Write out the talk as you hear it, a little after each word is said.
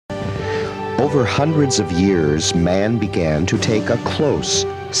Over hundreds of years, man began to take a close,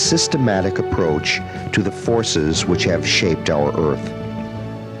 systematic approach to the forces which have shaped our Earth.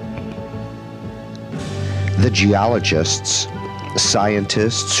 The geologists,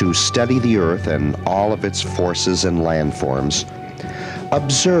 scientists who study the Earth and all of its forces and landforms,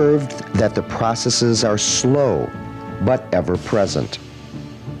 observed that the processes are slow but ever present.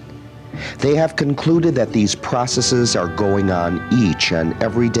 They have concluded that these processes are going on each and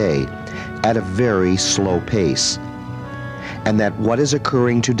every day at a very slow pace, and that what is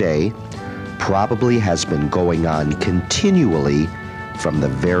occurring today probably has been going on continually from the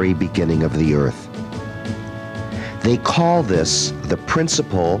very beginning of the Earth. They call this the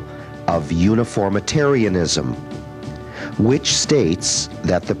principle of uniformitarianism, which states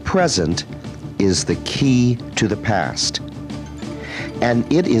that the present is the key to the past.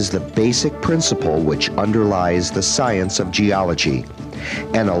 And it is the basic principle which underlies the science of geology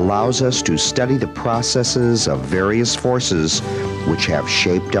and allows us to study the processes of various forces which have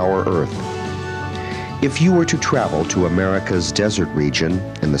shaped our Earth. If you were to travel to America's desert region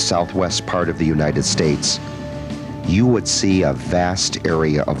in the southwest part of the United States, you would see a vast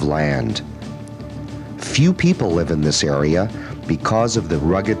area of land. Few people live in this area because of the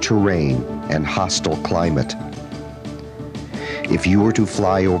rugged terrain and hostile climate. If you were to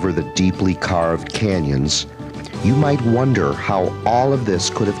fly over the deeply carved canyons, you might wonder how all of this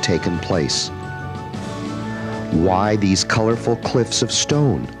could have taken place. Why these colorful cliffs of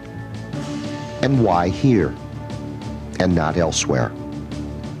stone? And why here and not elsewhere?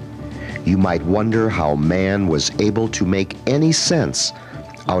 You might wonder how man was able to make any sense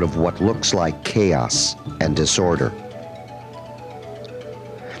out of what looks like chaos and disorder.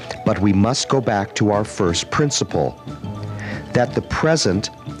 But we must go back to our first principle, that the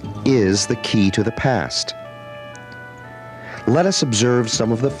present is the key to the past. Let us observe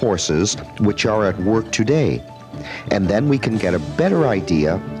some of the forces which are at work today, and then we can get a better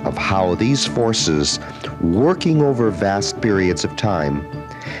idea of how these forces, working over vast periods of time,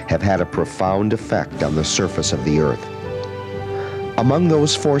 have had a profound effect on the surface of the Earth. Among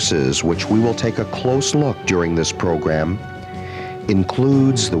those forces which we will take a close look during this program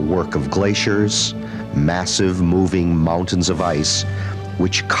includes the work of glaciers, massive moving mountains of ice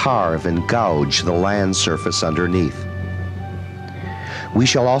which carve and gouge the land surface underneath. We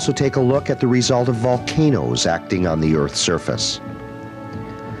shall also take a look at the result of volcanoes acting on the Earth's surface.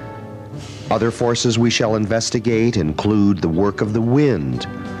 Other forces we shall investigate include the work of the wind,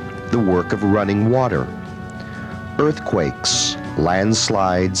 the work of running water, earthquakes,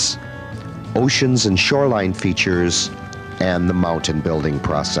 landslides, oceans and shoreline features, and the mountain building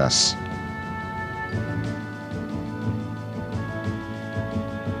process.